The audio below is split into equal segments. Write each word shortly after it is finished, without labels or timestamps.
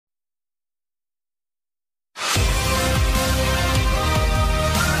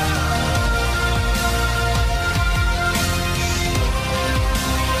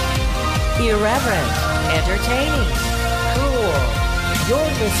Irreverent, entertaining, cool. You're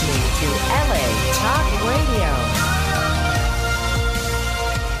listening to LA Talk Radio.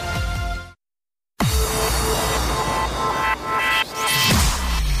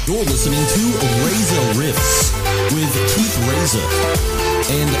 You're listening to Reza Riffs with Keith Reza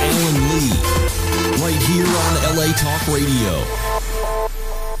and Alan Lee, right here on LA Talk Radio.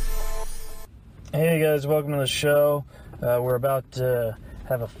 Hey guys, welcome to the show. We're about to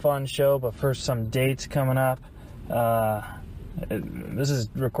have a fun show, but first some dates coming up. This is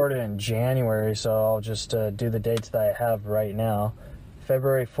recorded in January, so I'll just do the dates that I have right now.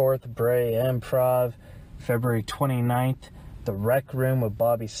 February 4th, Bray Improv. February 29th, the Rec Room with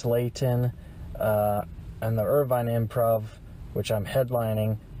Bobby Slayton, and the Irvine Improv, which I'm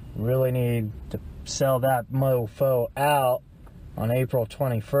headlining. Really need to sell that mofo out on April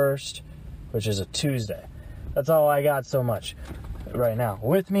 21st, which is a Tuesday. That's all I got so much right now.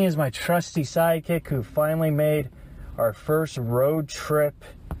 With me is my trusty sidekick who finally made our first road trip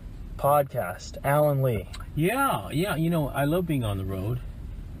podcast, Alan Lee. Yeah, you know, I love being on the road,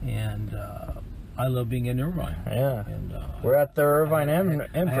 and I love being in Irvine. Yeah, and we're at the Irvine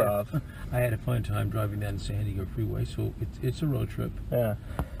Improv. I had a fun time driving down the San Diego Freeway, so it's a road trip. Yeah.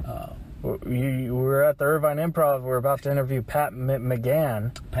 We're at the Irvine Improv. We're about to interview Pat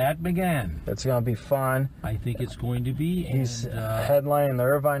McGann. Pat McGann. It's going to be fun. I think it's going to be. He's headlining the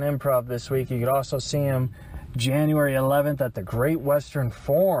Irvine Improv this week. You could also see him January 11th at the Great Western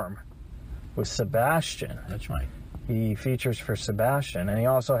Forum with Sebastian. That's right. He features for Sebastian. And he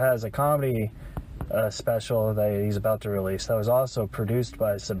also has a comedy special that he's about to release that was also produced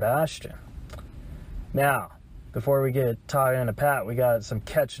by Sebastian. Now, before we get tied into Pat, we got some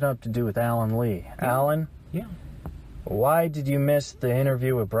catching up to do with Alan Lee. Yeah. Alan? Yeah. Why did you miss the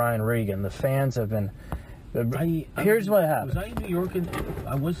interview with Brian Regan? The fans have been... Here's what happened. Was I in New York?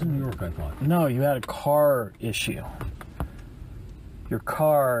 I was in New York, I thought. No, you had a car issue. Your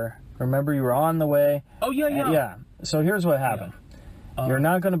car... Remember, you were on the way... Oh, yeah. Yeah. So here's what happened. Yeah. You're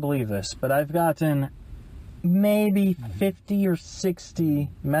not going to believe this, but I've gotten maybe 50 or 60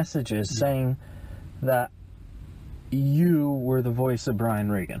 messages saying that you were the voice of Brian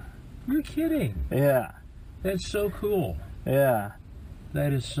Regan. You're kidding. Yeah. That's so cool. Yeah.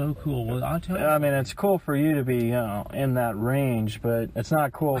 That is so cool. Well, I'll tell you. I mean, it's cool for you to be, in that range, but it's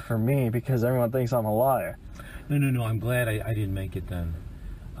not cool for me because everyone thinks I'm a liar. No. I'm glad I didn't make it then.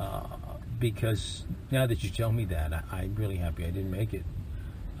 Because now that you tell me that, I'm really happy I didn't make it.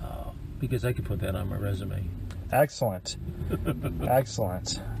 Because I could put that on my resume. Excellent.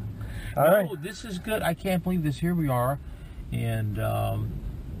 Excellent. All right. This is good. I can't believe this. Here we are. And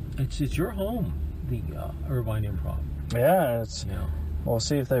it's your home, the Irvine Improv. Yeah, Yeah. We'll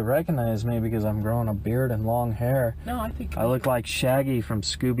see if they recognize me because I'm growing a beard and long hair. No, I think... I look like Shaggy from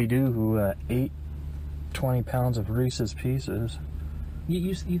Scooby-Doo who ate 20 pounds of Reese's Pieces.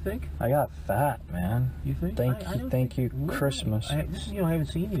 You think? I got fat, man. You think? Thank you, Christmas. I haven't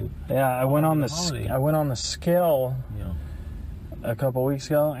seen you. Yeah, I went on the scale a couple weeks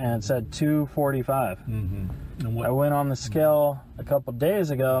ago, and it said 245. Mm-hmm. I went on the scale a couple days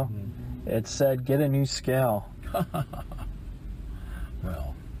ago. Mm-hmm. It said, get a new scale.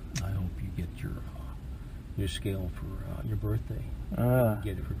 Well, I hope you get your scale for your birthday.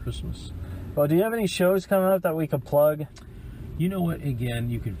 Get it for Christmas. Well, do you have any shows coming up that we could plug? You know what? Again,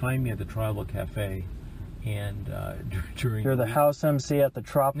 you can find me at the Tribal Cafe, and during... You're the house MC at the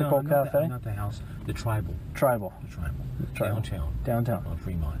Tropical Cafe? Not the house. The Tribal. Tribal. Downtown. On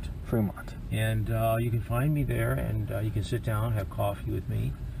Fremont. And you can find me there, and you can sit down, have coffee with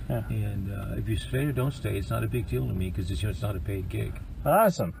me. Yeah. And if you stay or don't stay, it's not a big deal to me because it's not a paid gig.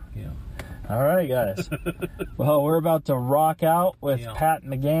 Awesome. Yeah. All right, guys. Well, we're about to rock out with Pat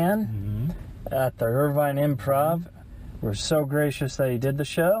McGann at the Irvine Improv. We're so gracious that he did the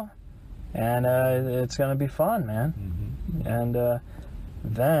show, and it's going to be fun, man. Mm-hmm. And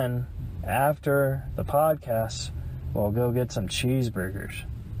then, after the podcast, we'll go get some cheeseburgers.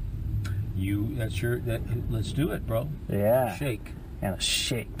 Let's do it, bro. Yeah. Shake. And a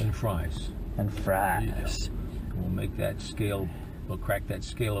shake. And fries. Yeah. We'll make that scale, we'll crack that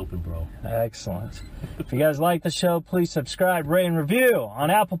scale open, bro. Excellent. If you guys like the show, please subscribe, rate, and review on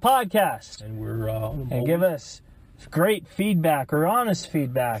Apple Podcasts. And we're... and give us great feedback or honest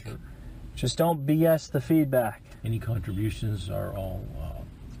feedback. Sure. Just don't BS the feedback. Any contributions are all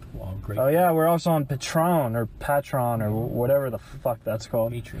great. Oh yeah, we're also on Patreon or whatever the fuck that's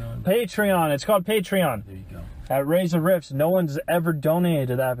called. Patreon. It's called Patreon. There you go. At Razor Riffs, no one's ever donated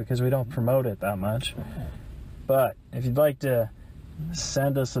to that because we don't promote it that much. But if you'd like to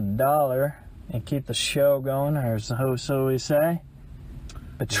send us $1 and keep the show going, or as the hosts always say,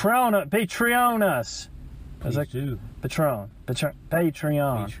 Patreon us. Please do. Patreon.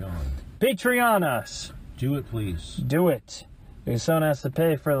 Patreon. Patreon us. Do it, please. Do it. Because someone has to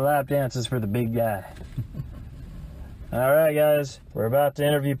pay for the lap dances for the big guy. All right, guys. We're about to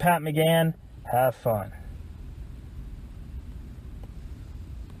interview Pat McGann. Have fun.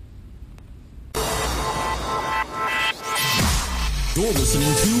 You're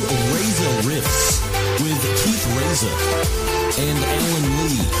listening to Reza Riffs with Keith Reza and Alan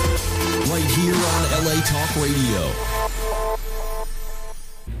Lee, right here on LA Talk Radio.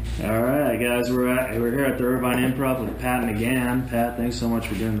 All right, guys, we're here at the Irvine Improv with Pat McGann. Pat, thanks so much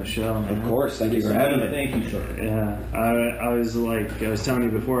for doing the show, man. Of course, thank you for having me. Thank you, sir. Yeah, I was telling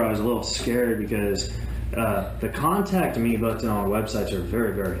you before, I was a little scared because the contact me button on websites are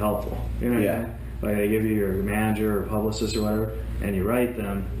very, very helpful. You know what I mean? Like they give you your manager or publicist or whatever, and you write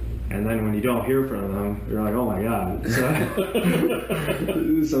them, and then when you don't hear from them, you're like, oh my god.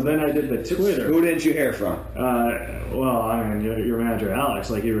 So then I did the Twitter. Who didn't you hear from? Well, I mean, your manager Alex,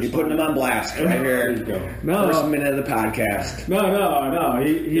 like he responded. You're putting him on blast right here. There you go. No, First minute of the podcast. No.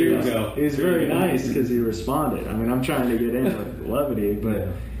 He's very nice because he responded. I mean, I'm trying to get in with levity, but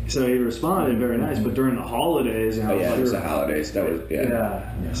so he responded very nice. But during the holidays, Oh yeah, it was the holidays. That was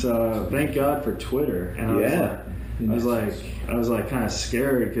yeah. So thank God for Twitter. And I was like kind of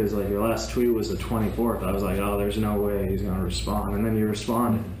scared because like your last tweet was the 24th. I was like, oh, there's no way he's gonna respond, and then you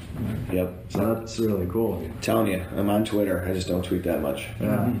responded. Yep. So that's really cool. I'm telling you, I'm on Twitter. I just don't tweet that much.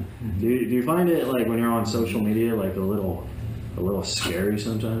 Yeah. Do you find it like when you're on social media like a little scary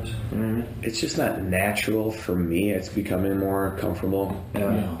sometimes? You know what I mean? It's just not natural for me. It's becoming more comfortable.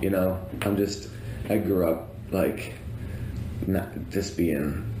 Yeah. You know, I grew up like not just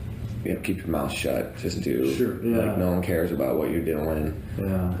being. Keep your mouth shut. Just do. Sure. Yeah. Like no one cares about what you're doing.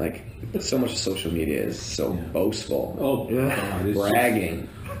 Yeah. Like so much of social media is so boastful. Oh, yeah. Bragging.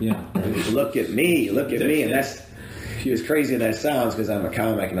 Look at me, and that's as crazy as that sounds because I'm a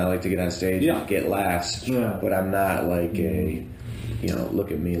comic and I like to get on stage and get laughs. Yeah. But I'm not like a, look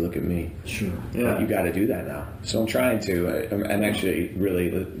at me. Sure. Yeah. But you got to do that now. So I'm trying to. I'm actually really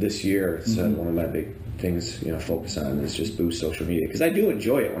this year. It's one of my big things focus on is just boost social media because I do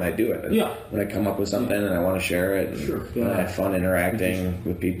enjoy it when I do it. And when I come up with something and I want to share it. And I have fun interacting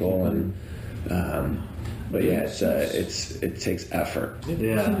with people and. But yeah, it takes effort.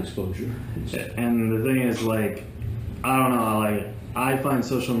 Yeah. Exposure. And the thing is, like, I don't know, like, I find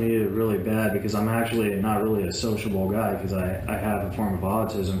social media really bad because I'm actually not really a sociable guy because I have a form of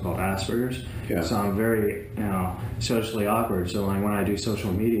autism called Asperger's. Yeah. So I'm very, socially awkward. So like when I do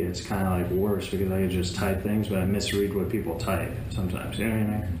social media, it's kind of like worse because I just type things, but I misread what people type sometimes. You know what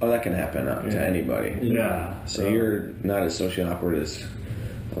I mean? Oh, that can happen to anybody. Yeah. So you're not as socially awkward as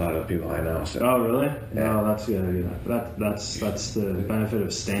a lot of the people I know. So. Oh, really? Yeah. No, that's good. That's the benefit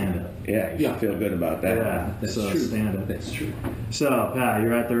of stand-up. Yeah, you should feel good about that. Yeah, That's so true. stand-up. That's true. So, Pat,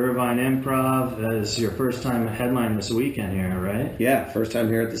 you're at the Irvine Improv. It's your first time headline this weekend here, right? Yeah, first time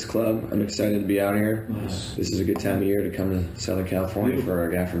here at this club. I'm excited to be out here. Nice. This is a good time of year to come to Southern California for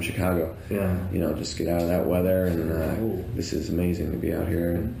a guy from Chicago. Yeah. Just get out of that weather, and this is amazing to be out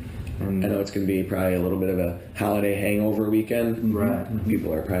here. And I know it's going to be probably a little bit of a holiday hangover weekend. Right.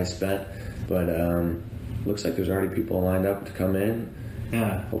 People are probably spent, but looks like there's already people lined up to come in.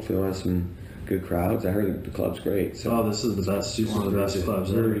 Yeah. Hopefully we'll have some good crowds. I heard the club's great. So. Oh, this is the best. One of the best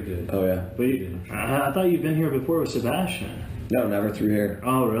clubs ever. Very good. Oh, yeah. But I thought you've been here before with Sebastian. No, never through here.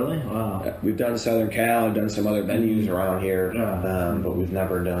 Oh, really? Wow. We've done Southern Cal, I've done some other venues around here, Yeah. but we've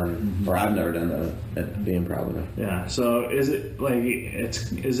never done, or I've never done the Improv. Yeah. So is it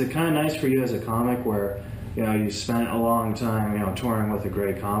kind of nice for you as a comic where you spent a long time touring with a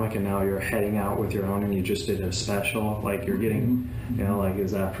great comic and now you're heading out with your own and you just did a special, like you're getting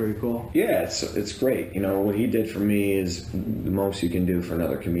is that pretty cool? Yeah, it's great. What he did for me is the most you can do for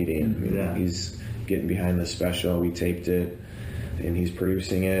another comedian. I mean, he's getting behind the special. We taped it. And he's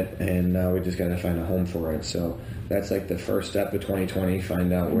producing it, and now we just got to find a home for it. So that's like the first step of 2020,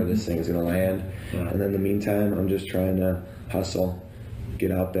 find out where this thing's going to land. Yeah. And then in the meantime, I'm just trying to hustle,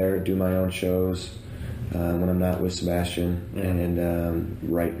 get out there, do my own shows when I'm not with Sebastian, and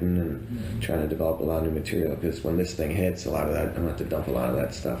writing and trying to develop a lot of new material. Because when this thing hits, a lot of that, I'm going to have to dump a lot of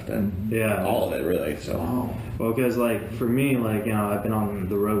that stuff. All of it, really. So. Well, because for me, I've been on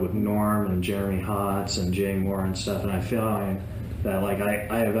the road with Norm and Jeremy Hotz and Jay Moore and stuff, and I feel that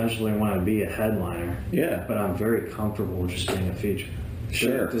I eventually want to be a headliner. Yeah. But I'm very comfortable just being a feature.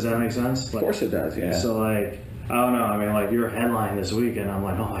 Sure. Does that make sense? Of course it does, yeah. So I don't know. I mean, like, you're headline this weekend. I'm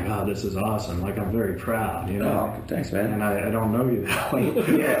like, oh my God, this is awesome. Like, I'm very proud, you know? Oh, thanks, man. And I don't know you that way.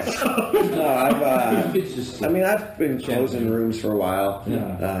 Yeah. No, I've been closing rooms for a while.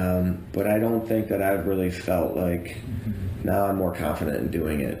 Yeah. But I don't think that I've really felt like now I'm more confident in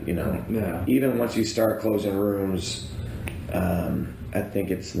doing it, you know? Yeah. Even once you start closing rooms, I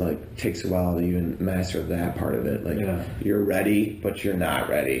think it's like takes a while to even master that part of it. Like you're ready, but you're not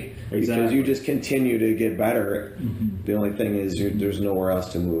ready because you just continue to get better. The only thing is there's nowhere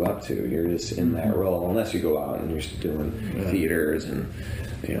else to move up to. You're just in that role unless you go out and you're doing theaters and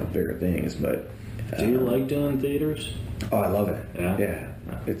bigger things. But do you like doing theaters? Oh, I love it. Yeah.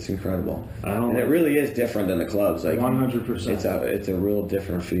 It's incredible. And it really is different than the clubs. Like 100%. It's a real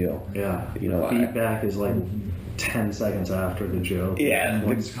different feel. Yeah. Feedback is like 10 seconds after the joke. Yeah.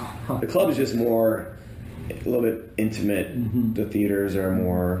 The club is just more, a little bit intimate. The theaters are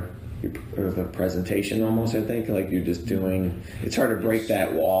more of a presentation almost, I think. Like you're just doing, it's hard to break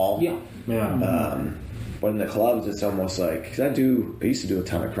that wall. Yeah. But in the clubs, it's almost like, because I used to do a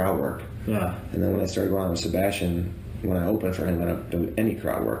ton of crowd work. Yeah. And then when I started going on with Sebastian, when I opened for him, I don't do any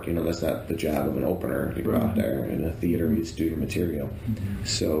crowd work. That's not the job of an opener. You go out there in a theater, you just do your material.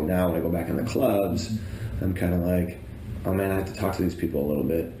 So now when I go back in the clubs, I'm kind of like, oh man, I have to talk to these people a little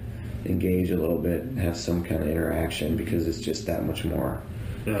bit, engage a little bit, have some kind of interaction because it's just that much more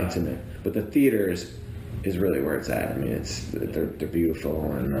intimate. But the theaters is really where it's at. I mean, they're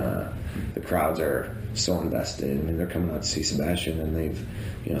beautiful and the crowds are so invested. I mean, they're coming out to see Sebastian and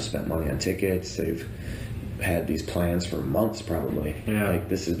they've spent money on tickets. They've had these plans for months probably. Like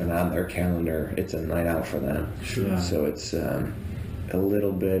this has been on their calendar. It's a night out for them. Sure. So it's a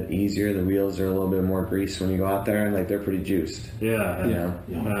little bit easier. The wheels are a little bit more greased when you go out there, and like they're pretty juiced. Yeah.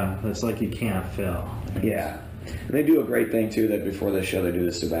 It's like you can't fail. Yeah. And they do a great thing too, that before the show they do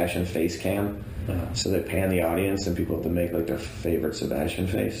the Sebastian face cam. So they pan the audience and people have to make like their favorite Sebastian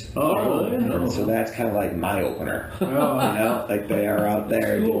face. Oh, really? And so that's kind of like my opener. Like they are out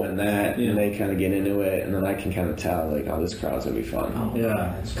there doing that and they kind of get into it, and then I can kind of tell like, oh, this crowd's gonna be fun.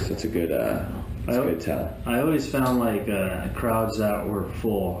 So it's a good good tell. I always found like crowds that were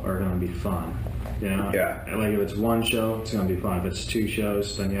full are gonna be fun. Like if it's one show, it's going to be fun. If it's two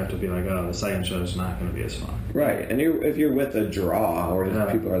shows, then you have to be like, oh, the second show is not going to be as fun. Right. And if you're with a draw or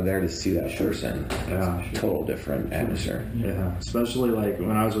if people are there to see that person, it's a total different atmosphere. Yeah. Especially like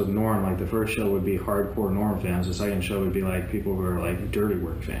when I was with Norm, like the first show would be hardcore Norm fans. The second show would be like people who are like Dirty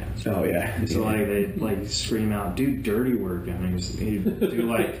Work fans. Oh, yeah. So like they'd like scream out, dude, Dirty Work. And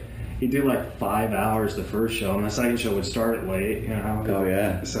he'd do like 5 hours the first show, and the second show would start late, Oh,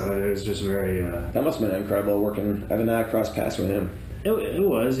 yeah. So it was just very... that must have been incredible working, having that cross paths with him. It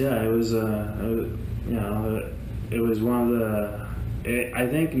was, yeah. It was, it was one of the... I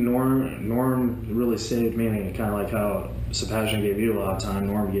think Norm really saved me, kind of like how Sebastian gave you a lot of time,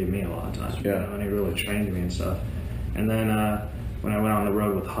 Norm gave me a lot of time. And he really trained me and stuff. And then when I went on the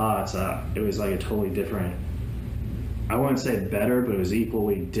road with Hots, it was like a totally different... I wouldn't say better, but it was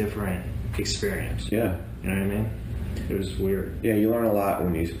equally different experience. Yeah. You know what I mean? It was weird. Yeah, you learn a lot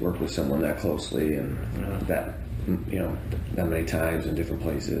when you work with someone that closely and that many times in different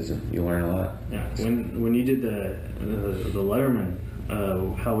places, and you learn a lot. Yeah. When you did the Letterman,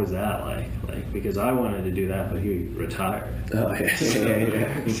 how was that like? Because I wanted to do that, but he retired. Oh, yeah.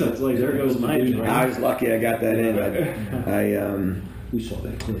 So it's like, there goes my dream. I was lucky I got that in. We saw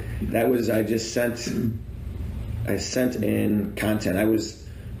that clip. I sent in content. I was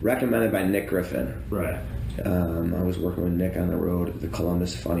recommended by Nick Griffin. Right. I was working with Nick on the road at the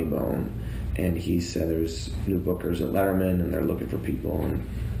Columbus Funny Bone, and he said there's new bookers at Letterman, and they're looking for people, and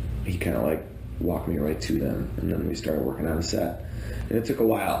he kind of like walked me right to them, and then we started working on a set. And it took a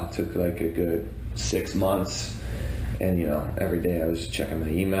while. It took like a good 6 months, and every day I was checking my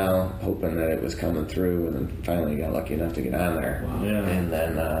email, hoping that it was coming through, and then finally got lucky enough to get on there. Wow. Yeah. And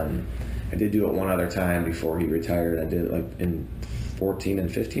then I did do it one other time before he retired. I did it like in 14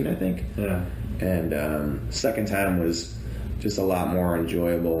 and 15, I think. Yeah. And second time was just a lot more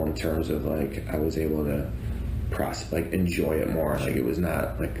enjoyable in terms of like I was able to enjoy it more. Like it was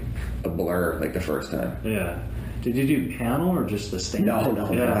not like a blur like the first time. Yeah. Did you do panel or just the stand up?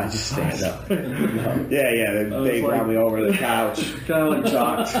 No, I just stand up. No. Yeah. They brought me over to the couch. Kind of like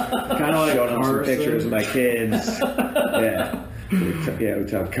talked. Kind of like showed them some pictures of my kids. Yeah. we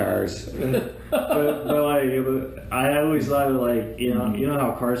talk cars. but like, I always thought like, you know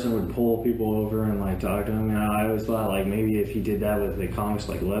how Carson would pull people over and like talk to them. You know, I always thought like maybe if he did that with the comics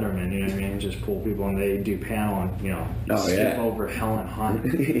like Letterman, you know what I mean, just pull people and they do panel and skip over Helen Hunt.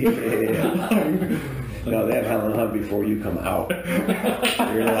 No, they have Helen Hunt before you come out.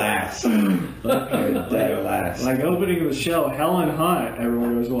 You're last. You're dead last. Like opening the show, Helen Hunt.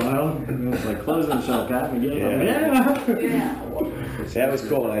 Everyone goes, well, Helen. And it's like closing the show, Pat McGann. Yeah. That was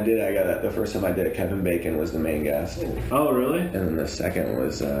cool when I did it. I got it the first time I did it. Kevin Bacon was the main guest. Oh, really? And then the second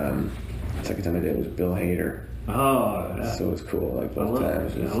was second time I did it was Bill Hader. Oh, yeah. So it was cool. Like both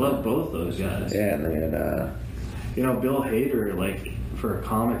times. I love both those guys. Yeah, and they had Bill Hader, like, for a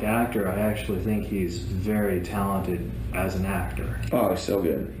comic actor, I actually think he's very talented as an actor. Oh, he's so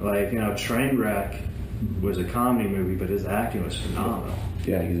good. Like, Trainwreck was a comedy movie, but his acting was phenomenal.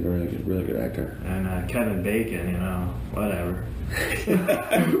 Yeah, he's a really good actor. And Kevin Bacon, whatever.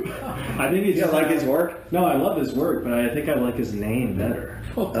 I think he's. You don't like his work? No, I love his work, but I think I like his name better.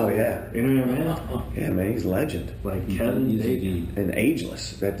 Oh yeah. You know what I mean? Yeah, man, he's a legend. Like Kevin Bacon. And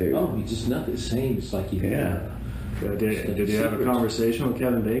ageless, that dude. Oh, he's just not the same. It's like Did you have a conversation with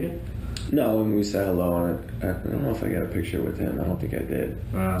Kevin Bacon? No, when we said hello, and I don't know if I got a picture with him. I don't think I did.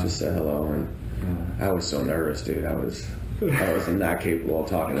 Just said hello, and I was so nervous, dude. I was not capable of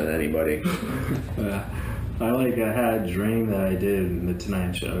talking to anybody. I had a dream that I did in the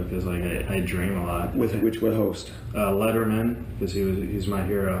Tonight Show because I dream a lot. With which host? Letterman, because he's my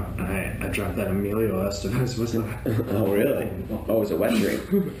hero, and I dreamt that Emilio Estevez was the. Oh really? Oh, it was a wet dream.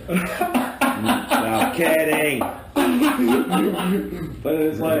 No kidding. But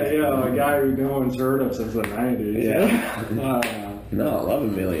it's like a guy who no one's heard of since the 90s. Yeah. No, I love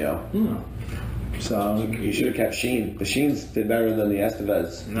Emilio. Yeah. So you should have kept Sheen. The Sheens did better than the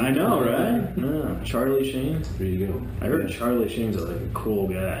Estevez. I know, right? Yeah. Charlie Sheen. There you go. I heard Charlie Sheen's a cool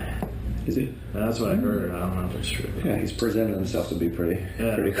guy. Is he? That's what I heard. I don't know if it's true. Yeah, he's presented himself to be pretty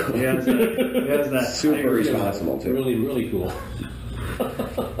cool. He has that super responsible too. Really, really cool.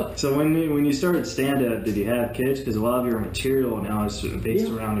 So when you started stand-up, did you have kids? Because a lot of your material now is based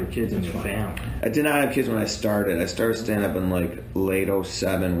around your kids and your family. I did not have kids when I started. I started stand-up in late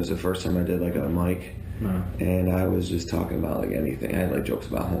 2007 was the first time I did a mic. And I was just talking about anything. I had jokes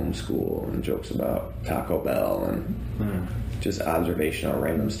about homeschool and jokes about Taco Bell and just observational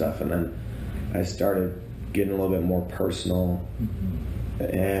random stuff. And then I started getting a little bit more personal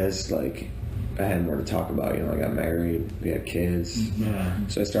as I had more to talk about. I got married, we had kids. Yeah.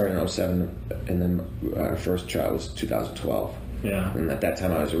 So I started in 2007, and then our first child was 2012. Yeah. And at that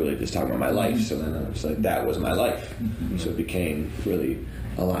time I was really just talking about my life. So then I was that was my life. So it became really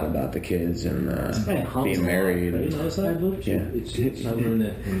a lot about the kids and being married. You know that? Yeah. I learned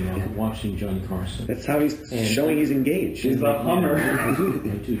that when watching Johnny Carson. That's how he's showing he's engaged. He's the Hummer.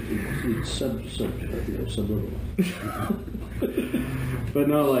 It's subliminal. But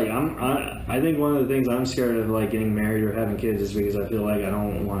no, I think one of the things I'm scared of, getting married or having kids is because I feel like I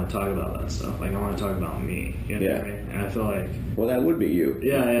don't want to talk about that stuff. I want to talk about me. You know what I mean? And I feel like... Well, that would be you.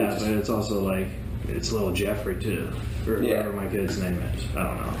 Yeah, but it's also it's little Jeffrey, too. Or whatever my kid's name is. I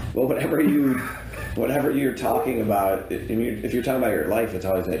don't know. Well, whatever you're talking about, if you're talking about your life, it's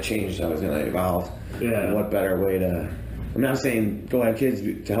always going to change. It's always going to evolve. Yeah. And what better way to... I'm not saying go have kids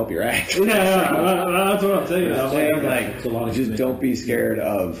to help your act. Yeah, that's what I'm saying. I'm saying just don't be scared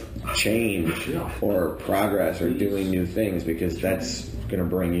of change or progress or doing new things because that's going to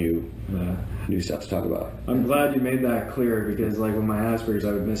bring you new stuff to talk about. I'm glad you made that clear because with my Asperger's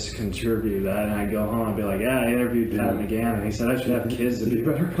I would miscontribute that and I'd go home and be like, I interviewed Pat McGann and he said I should have kids to be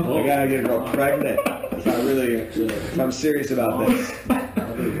better. I gotta get a girl pregnant. If I'm serious about this.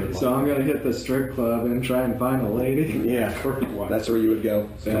 So I'm gonna hit the strip club and try and find a lady. Yeah, that's where you would go.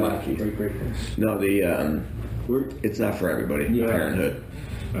 Come on, Keith. No, it's not for everybody. Yeah. Parenthood.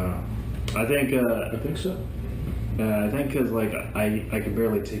 I think so. I think because I can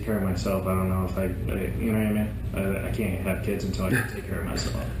barely take care of myself. I don't know if you know what I mean. I can't have kids until I can take care of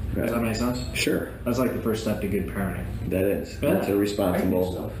myself. Right. Does that make sense? Sure. That's the first step to good parenting. That is. Yeah. That's a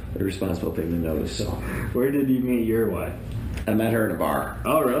responsible thing to notice. So, where did you meet your wife? I met her in a bar.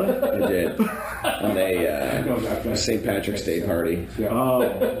 Oh, really? I did. On a St. Patrick's Day party. Oh,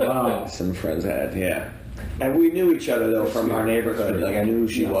 wow. Some friends had, yeah. And we knew each other, though, from our neighborhood. I knew who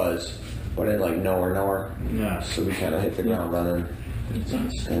she was, but I didn't, know her. Yeah. So we kind of hit the ground running.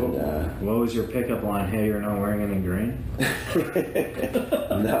 And, what was your pickup line? Hey, you're not wearing any green?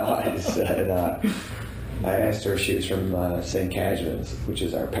 No, I just said... I asked her if she was from St. Cadman's, which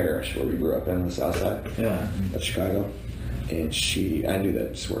is our parish where we grew up in the south side of Chicago. And I knew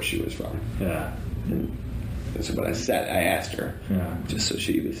that's where she was from. Yeah. And But I asked her, just so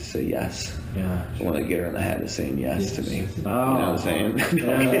she would say yes. Yeah. I want to get her in the habit of saying yes to me. Oh. You know what I'm saying?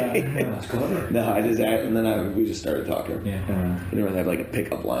 That's clever. No, I just asked, and then we just started talking. Yeah. I didn't really have like a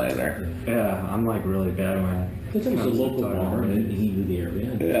pickup line or. Yeah, I'm like really bad when It's a local bar, and he knew the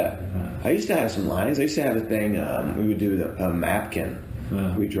area. Yeah. I used to have some lines. I used to have a thing. We would do a mapkin.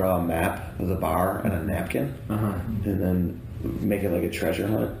 We draw a map of the bar on a napkin, and then make it like a treasure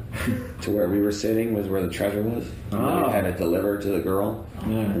hunt to where we were sitting was where the treasure was. And then we had it delivered to the girl,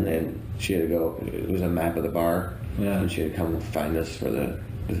 and then she had to go. It was a map of the bar, and she had to come find us for the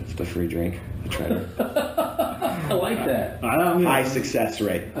free drink, the treasure. I like that. High success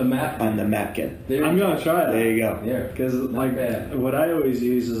rate A map on the napkin. I'm gonna try that. There you go. Yeah. Because like what I always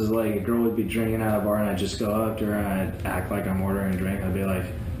use is like a girl would be drinking at a bar and I'd just go up to her and I'd act like I'm ordering a drink. I'd be like,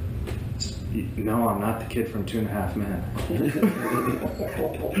 "No, I'm not the kid from 2.5 Men."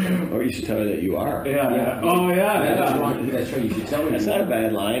 Or you should tell her that you are. Yeah. Oh yeah. That's right. You should tell me. That's not a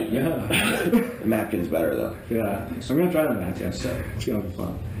bad line. Yeah. The napkin's better though. Yeah. I'm gonna try the napkin. It's gonna be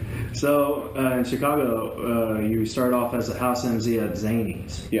fun. So in Chicago, you started off as a house MC at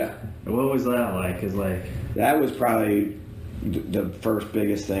Zany's. Yeah. What was that like? Cause like That was probably the first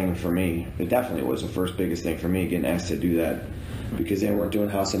biggest thing for me. It definitely was the first biggest thing for me, getting asked to do that, because they weren't doing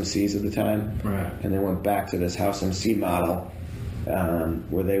house MCs at the time, right. And they went back to this house MC model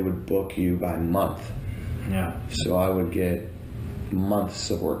where they would book you by month. Yeah. So I would get months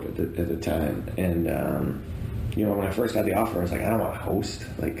of work at the time, and when I first got the offer, I was like, I don't want to host,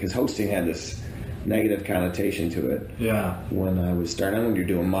 because hosting had this negative connotation to it. Yeah. When I was starting, when you're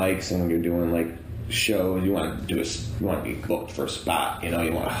doing mics and when you're doing like shows, you want to be booked for a spot. You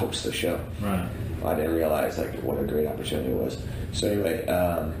want to host the show. Right. Well, I didn't realize what a great opportunity it was. So anyway,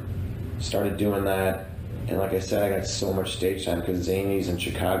 started doing that, and like I said, I got so much stage time because Zany's in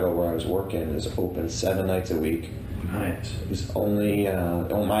Chicago, where I was working, is open 7 nights a week. Nice. It was only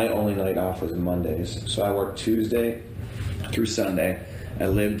my only night off was Mondays, so I worked Tuesday through Sunday. I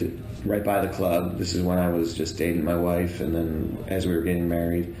lived right by the club. This is when I was just dating my wife, and then as we were getting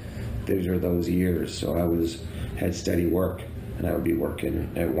married, these were those years. So I had steady work, and I would be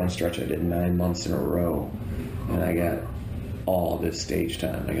working. At one stretch, I did 9 months in a row, and I got all this stage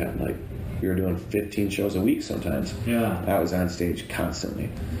time. I got we were doing 15 shows a week sometimes. Yeah. I was on stage constantly.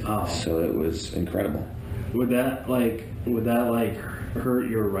 Oh. So it was incredible. Would that hurt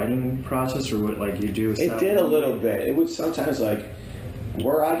your writing process, or what you do? It did a little bit. It would sometimes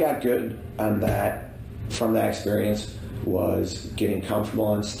where I got good on that from that experience was getting comfortable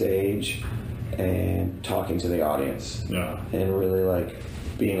on stage and talking to the audience. Yeah. And really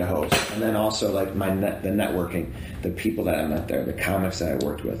being a host, and then also the networking, the people that I met there, the comics that I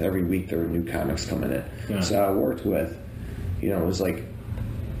worked with. Every week there were new comics coming in. Yeah. So I worked with, it was like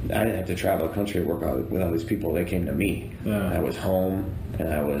I didn't have to travel the country to work with all these people. They came to me. Yeah. I was home,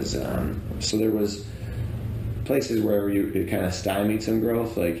 and I was so there was places where it kind of stymied some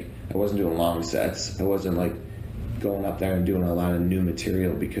growth. I wasn't doing long sets. I wasn't going up there and doing a lot of new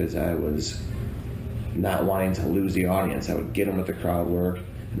material because I was not wanting to lose the audience. I would get them with the crowd work,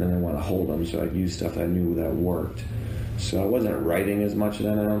 and then I want to hold them, so I'd use stuff I knew that worked. So I wasn't writing as much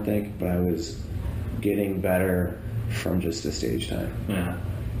then, I don't think, but I was getting better from just the stage time. Yeah.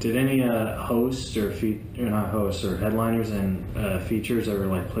 Did any hosts or not hosts or headliners and features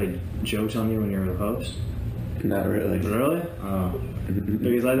ever play jokes on you when you were the host? Not really. Really? Oh.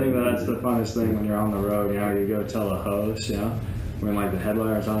 Because I think that's the funnest thing when you're on the road. You go tell the host, when the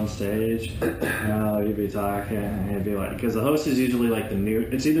headliner's on stage, you'd be talking, and it'd be because the host is usually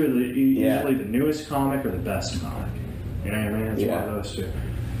it's either usually the newest comic or the best comic. You know what I mean? It's one of those two.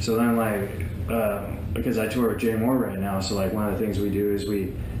 So then because I tour with Jay Moore right now, so one of the things we do is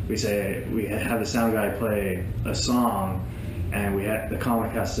we say we have the sound guy play a song, and the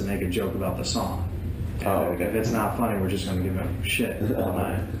comic has to make a joke about the song. Oh, okay. If it's not funny, we're just going to give him shit all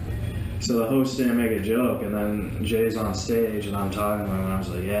night. So the host didn't make a joke, and then Jay's on stage, and I'm talking to him, and I was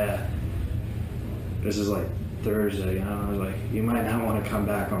like, yeah, this is Thursday, I was like, you might not want to come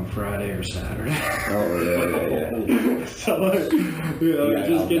back on Friday or Saturday. Oh, yeah. So, it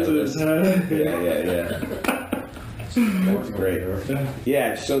just gets in his head. Yeah. That's great.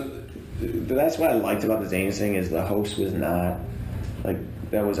 Yeah, so that's what I liked about the Zane's thing is the host was not,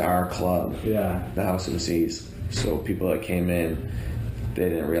 that was our club. Yeah. The House MCs. So people that came in, they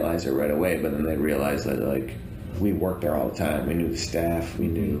didn't realize it right away, but then they realized that we worked there all the time. We knew the staff. We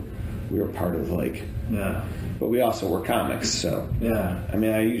knew we were part of Yeah. But we also were comics, so yeah. I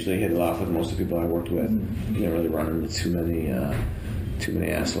mean, I usually hit it off with most of the people I worked with. You didn't really run into too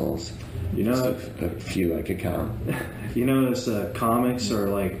many assholes. You know, a few I could count. You notice comics are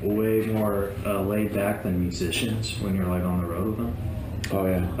like way more laid back than musicians when you're like on the road with them. Oh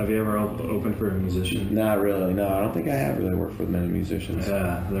yeah. Have you ever opened for a musician? Not really. No, I don't think I have really worked with many musicians.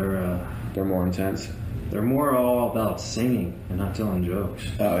 Yeah, they're more intense. They're more all about singing and not telling jokes.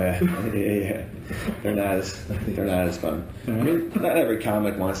 Oh yeah, yeah. They're not as fun. I mean, not every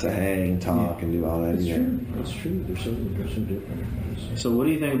comic wants to hang, talk, and do all that. That's true. That's true. There's some different. So, what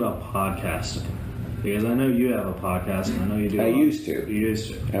do you think about podcasting? Because I know you have a podcast, and I know you do. I used to. You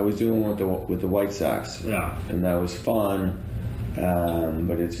used to. I was doing one with the White Sox. Yeah. And that was fun,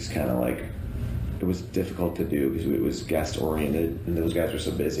 but it's just kind of like it was difficult to do because it was guest oriented, and those guys were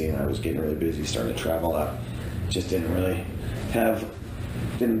so busy, and I was getting really busy, starting to travel out. Just didn't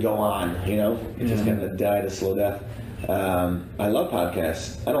go on, you know. It just kind of died a slow death. I love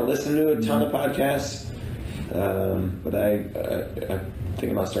podcasts. I don't listen to a ton of podcasts, but I'm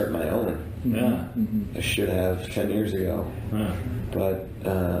thinking about starting my own. Yeah. I should have 10 years ago, but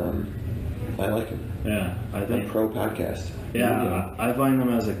I like them. Yeah, I think I'm pro podcast. Yeah, I find them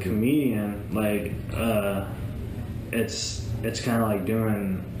as a comedian, like it's kind of like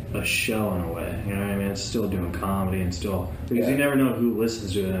doing a show in a way. You know what I mean? It's still doing comedy and still because you never know who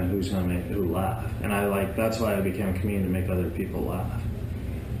listens to it and who's gonna make who laugh. And that's why I became a comedian, to make other people laugh.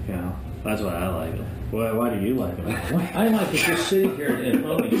 You know, that's why I like it. Why do you like it? I like it just sitting here and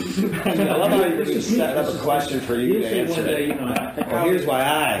humming. I love how you just set up a question for you to answer. Well, here's why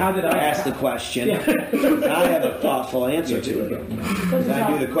I asked the question. I have a thoughtful answer to it. I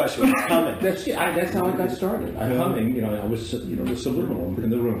knew the question was coming. That's how I got started. I humming, I was, the subliminal in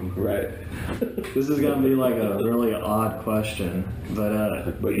the room. Right. This is going to be like a really odd question, but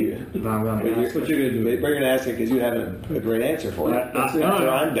I'm going to ask. What you're going to do? But you're going to ask it because you have a great answer for it. After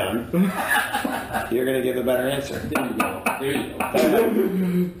I'm done, you're going to give a better answer. There you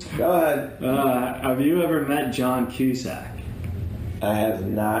go. Go ahead. Have you ever met John Cusack? I have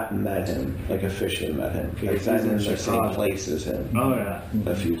not met him, like officially met him. Because I'm in the same place as him. Oh, yeah.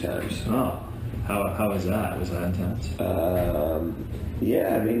 A few times. Oh. How was that? Was that intense?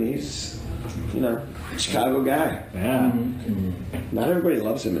 Yeah, I mean, he's, Chicago guy. Yeah. Not everybody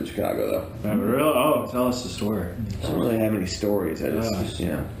loves him in Chicago, though. Really? Oh, tell us the story. I don't really have any stories. I just,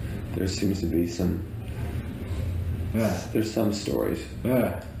 there seems to be some... Yeah. There's some stories.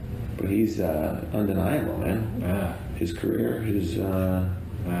 Yeah. But he's undeniable, man. Yeah. His career,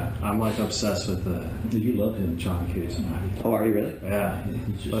 Yeah, I'm like obsessed with You love him, John Cusack. Oh, are you really? Yeah.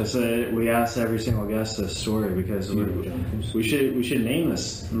 We asked every single guest this story because we should rename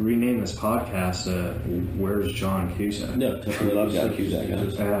this podcast. Where's John Cusack? No, we love John Cusack.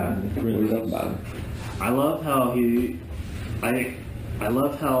 Yeah. What do you love about him? I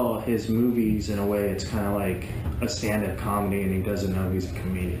love how his movies, in a way, it's kind of like a stand-up comedy, and he doesn't know he's a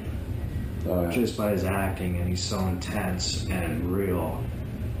comedian. Oh, yeah. Just by his acting, and he's so intense and real,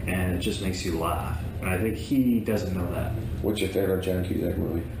 and it just makes you laugh. And I think he doesn't know that. What's your favorite John Cusack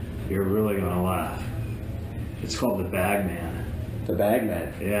movie? You're really gonna laugh. It's called The Bagman. The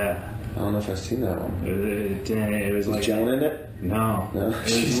Bagman? Yeah. I don't know if I've seen that one. It was like Joan in it? No.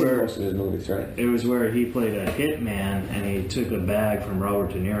 He's in most of his movies, right? It was where he played a hitman, and he took a bag from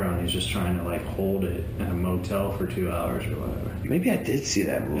Robert De Niro, and he's just trying to like hold it in a motel for 2 hours or whatever. Maybe I did see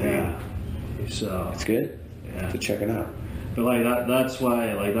that movie. Yeah. So it's good. Yeah. To check it out. But that's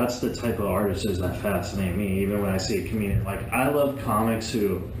why that's the type of artists that fascinate me. Even when I see a comedian, I love comics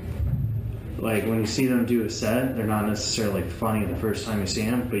who, when you see them do a set, they're not necessarily funny the first time you see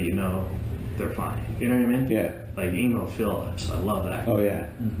them, but they're funny. You know what I mean? Yeah. Like Emo Phillips, I love that. Oh yeah,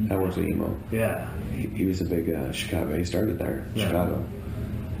 I worked with Emo. Yeah. He was a big Chicago. He started there, Chicago.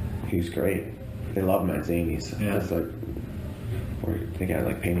 He was great. They love him at Zanies. Yeah. That's they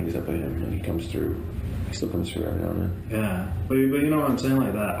got paintings up of him, and he comes through. He still comes through every now and then. Yeah, but you know what I'm saying?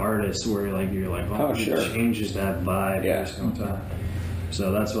 Like that artist where you're like, oh sure, it changes that vibe every single time.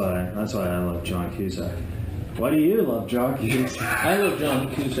 So that's why I love John Cusack. Why do you love John Cusack? I love John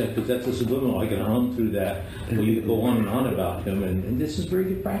Cusack because that's a subliminal. I can hum through that. And you go on and on about him, and this is very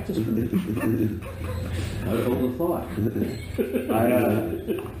good practice for me. I would hold the thought.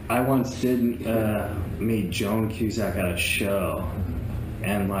 I once did meet Joan Cusack at a show,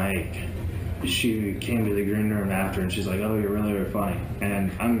 and she came to the green room after, and she's like, "Oh, you're really, really funny."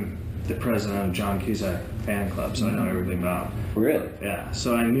 And I'm the president of John Cusack fan club, so I know everything about him. Really? Yeah.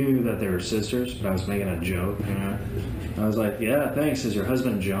 So I knew that they were sisters, but I was making a joke, I was like, "Yeah, thanks. Is your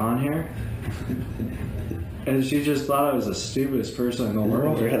husband John here?" And she just thought I was the stupidest person in the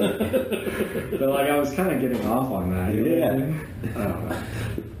world. Really? But I was kind of getting off on that. Yeah. I don't know.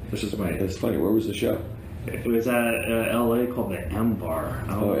 It's just my. It's funny. Where was the show? It was at L.A. called the M Bar.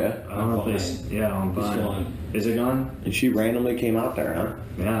 Oh, yeah? I don't know if they... Yeah, on Vine. gone. Is it gone? And she randomly came out there, huh?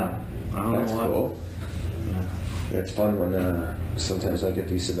 Yeah. I don't That's know why. cool. Yeah, it's fun when sometimes I get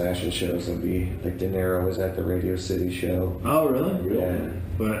these Sebastian shows. It'll be like De Niro was at the Radio City show. Oh, really? Yeah.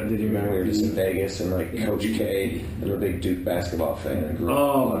 But did you Remember we were just in Vegas and like Coach K, I'm a big Duke basketball fan. I grew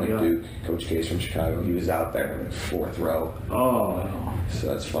up loving Duke. Coach K's from Chicago. He was out there in the fourth row. Oh. So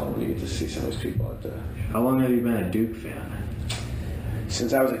that's fun when you get to see some of those people at the... How long have you been a Duke fan?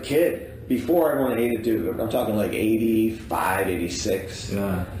 Since I was a kid. Before everyone hated Duke. I'm talking like 85, 86.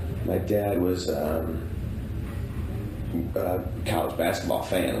 Yeah. My dad was a college basketball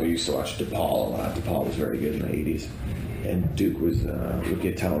fan. We used to watch DePaul a lot. DePaul was very good in the 80s. And Duke was would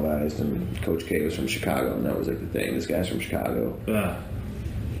get televised, and Coach K was from Chicago, and that was like the thing. This guy's from Chicago. Yeah.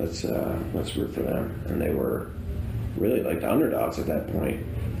 Let's root for them. And they were really like the underdogs at that point.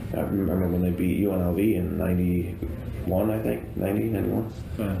 I remember when they beat UNLV in 91, I think. 90, 91.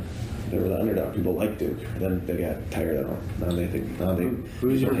 Yeah. They were the underdog. People liked Duke. Then they got tired of them. Now they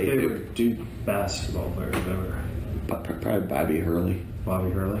Who's your hate favorite Duke basketball player ever? Probably Bobby Hurley. Bobby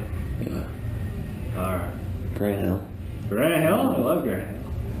Hurley? Yeah. All right. Grant Hill. Grant Hill? I love Grant Hill.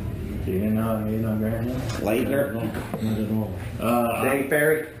 Do you know Grant Hill? Leitner. Not at all. Danny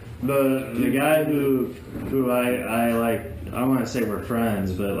Ferry. The guy who I like, I want to say we're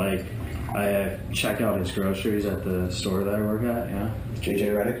friends, but like I check out his groceries at the store that I work at. Yeah.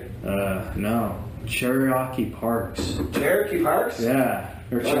 JJ Redick. No, Cherokee Parks. Cherokee Parks. Yeah.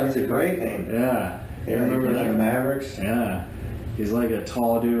 That's a great name. Yeah. You Yeah, remember the that? Mavericks. Yeah. He's like a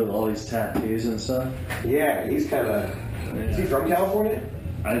tall dude with all these tattoos and stuff. Yeah, he's kind of. Is he from California?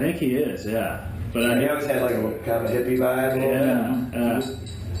 I think he is. Yeah. But He always had like a kind of hippie vibe. Yeah.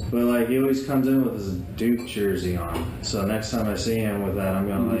 But like he always comes in with his Duke jersey on. So next time I see him with that, I'm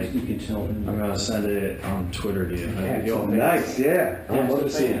gonna You can tell him. I'm gonna send it on Twitter to you. Like, Oh, nice, yeah. Yeah, I'd love to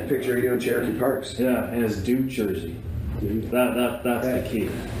see yeah. a picture of you in Cherokee Parks. Yeah, and his Duke jersey. That's the key.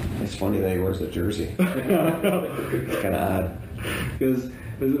 It's funny that he wears the jersey. It's kind of odd. Because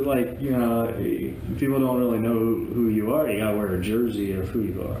like people don't really know who you are. You gotta wear a jersey of who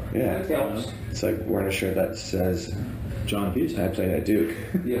you are. Yeah, That helps. it's like wearing a shirt that says, John Hughes. I played at Duke.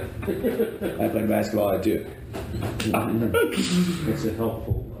 Yeah. I played basketball at Duke. It's a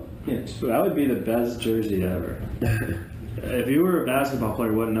helpful hint. That would be the best jersey ever. If you were a basketball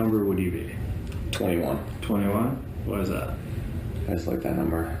player, what number would you be? 21. 21? What is that? I just like that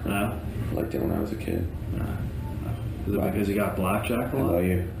number. No? I liked it when I was a kid. Is it because you got blackjack a How lot? about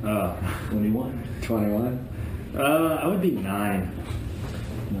you? 21. 21? I would be 9.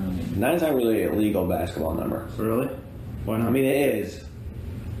 9's not really a legal basketball number. Really? Why not? I mean, it is.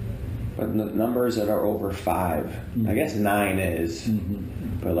 But the numbers that are over 5, I guess 9 is.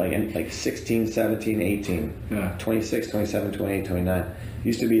 But like 16, 17, 18, Yeah. 26, 27, 28, 29.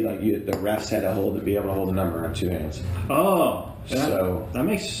 Used to be like the refs had to be able to hold a number on 2 hands. Oh, yeah, So- that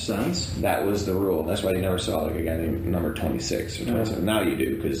makes sense. That was the rule. That's why you never saw like a guy named number 26 or 27. Now you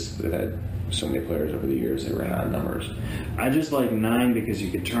do because they've had so many players over the years that ran out of numbers. I just like 9 because you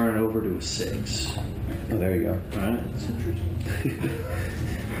could turn it over to a 6. Oh, there you go. Right?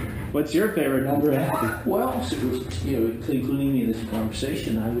 What's your favorite number? Well, including me in this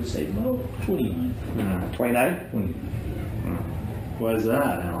conversation, I would say, 29. 29? 29. What is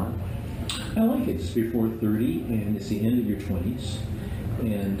that, Alan? I like it. It's before 30, and it's the end of your 20s.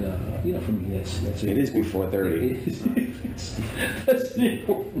 And, for me, that's It is before 30. That's an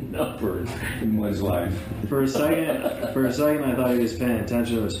important number in one's life. For a second, I thought he was paying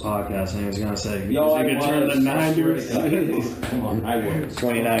attention to his podcast, and he was going to say, No, you I could turn the was. 9 to a 6. Come on, I was.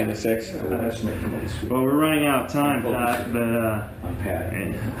 29 to 6. That's my place. Well, we're running out of time, Pat, but, I'm Pat.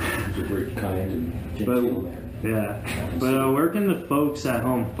 He's a very kind and genteel man. yeah. But where can the folks at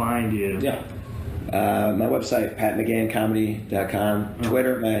home find you? Yeah. My website, patmcganncomedy.com.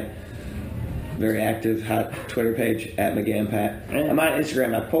 Twitter, my very active, hot Twitter page, at McGannPat. I'm on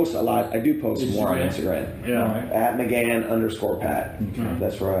Instagram. I post a lot. I do post more on Instagram. Yeah. At McGann_Pat.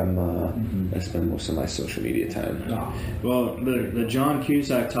 That's where I spend most of my social media time. Well, the John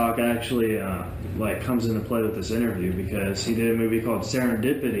Cusack talk actually comes into play with this interview because he did a movie called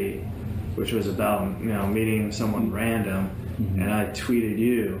Serendipity, which was about meeting someone random, and I tweeted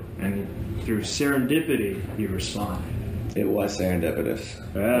you, and through serendipity you responded. It was serendipitous.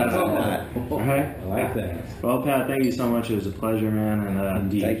 Yeah. Right? I like that. Well, Pat, thank you so much. It was a pleasure, man. And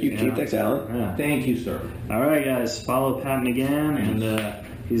Indeed. Thank you, Keith. Thanks, Alan. Yeah. Thank you, sir. All right, guys. Follow Pat McGann and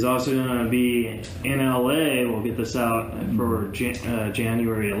He's also going to be in LA. We'll get this out for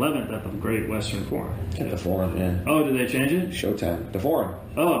January 11th at the Great Western Forum. At the Forum, yeah. Oh, did they change it? Showtime. The Forum.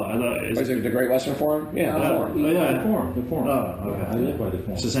 Oh, I thought Is it the Great Western Forum? Yeah, the Forum. Oh, yeah, The Forum. Oh, okay. I live by the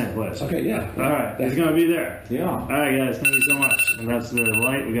Forum. It's the same place. Okay, yeah. All right, he's going to be there. Yeah. All right, guys, thank you so much. And that's the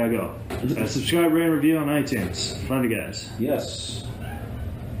light. We got to go. Subscribe, rate, and review on iTunes. Love you guys. Yes.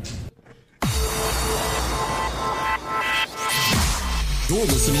 You're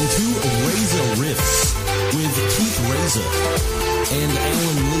listening to Reza Riffs with Keith Reza and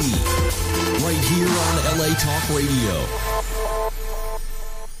Alan Lee, right here on LA Talk Radio.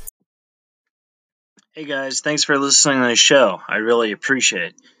 Hey guys, thanks for listening to the show. I really appreciate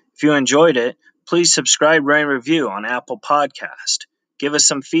it. If you enjoyed it, please subscribe, rate, and review on Apple Podcast. Give us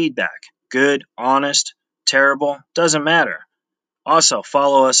some feedback. Good, honest, terrible, doesn't matter. Also,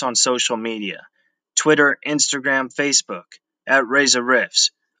 follow us on social media. Twitter, Instagram, Facebook, at Reza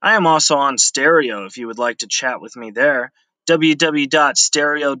Riffs. I am also on Stereo if you would like to chat with me there.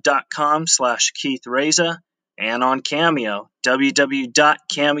 www.stereo.com/Keith Reza and on Cameo,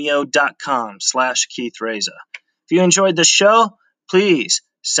 www.cameo.com/Keith Reza. If you enjoyed the show, please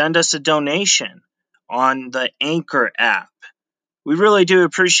send us a donation on the Anchor app. We really do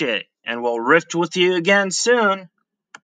appreciate it, and we'll riff with you again soon.